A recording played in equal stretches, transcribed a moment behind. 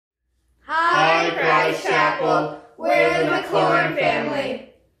people. We're the McLaurin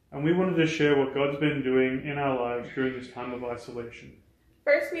family. And we wanted to share what God's been doing in our lives during this time of isolation.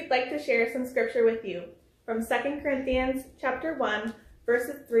 First, we'd like to share some scripture with you from 2 Corinthians chapter 1,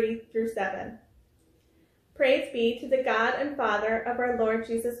 verses 3 through 7. Praise be to the God and Father of our Lord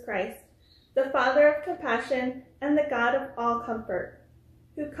Jesus Christ, the Father of compassion and the God of all comfort,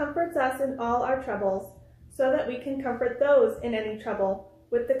 who comforts us in all our troubles, so that we can comfort those in any trouble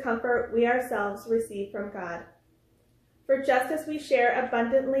with the comfort we ourselves receive from God. For just as we share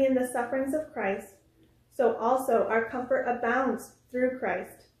abundantly in the sufferings of Christ, so also our comfort abounds through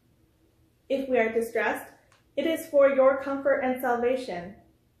Christ. If we are distressed, it is for your comfort and salvation.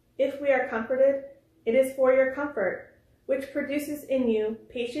 If we are comforted, it is for your comfort, which produces in you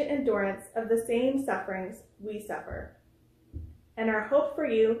patient endurance of the same sufferings we suffer. And our hope for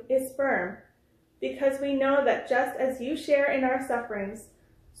you is firm, because we know that just as you share in our sufferings,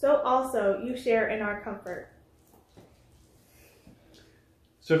 so also you share in our comfort.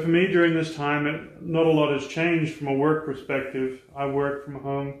 So for me during this time, not a lot has changed from a work perspective. I work from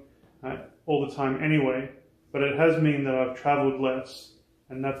home all the time anyway, but it has meant that I've traveled less,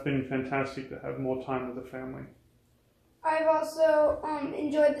 and that's been fantastic to have more time with the family. I've also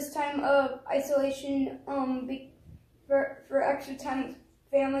enjoyed this time of isolation for extra time with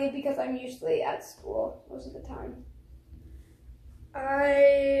family because I'm usually at school most of the time.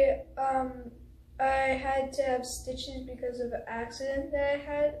 I had to have stitches because of an accident that I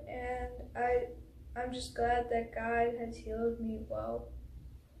had, and I'm just glad that God has healed me well.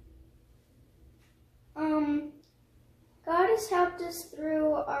 God has helped us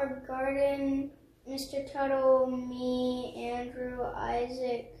through our garden, Mr. Tuttle, me, Andrew,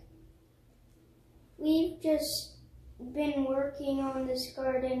 Isaac. We've just been working on this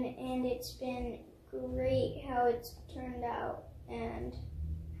garden, and it's been great how it's turned out and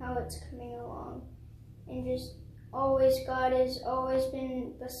how it's coming along. And just always, God has always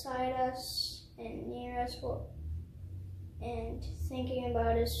been beside us and near us and thinking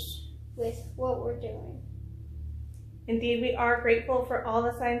about us with what we're doing. Indeed, we are grateful for all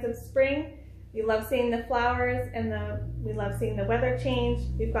the signs of spring. We love seeing the flowers and we love seeing the weather change.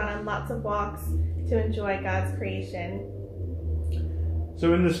 We've gone on lots of walks to enjoy God's creation.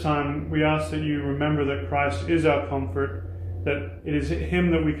 So in this time, we ask that you remember that Christ is our comfort, that it is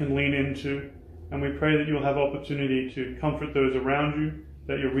Him that we can lean into, and we pray that you'll have opportunity to comfort those around you,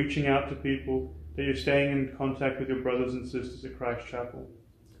 that you're reaching out to people, that you're staying in contact with your brothers and sisters at Christ Chapel.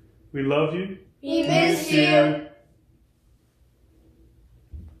 We love you. We miss you.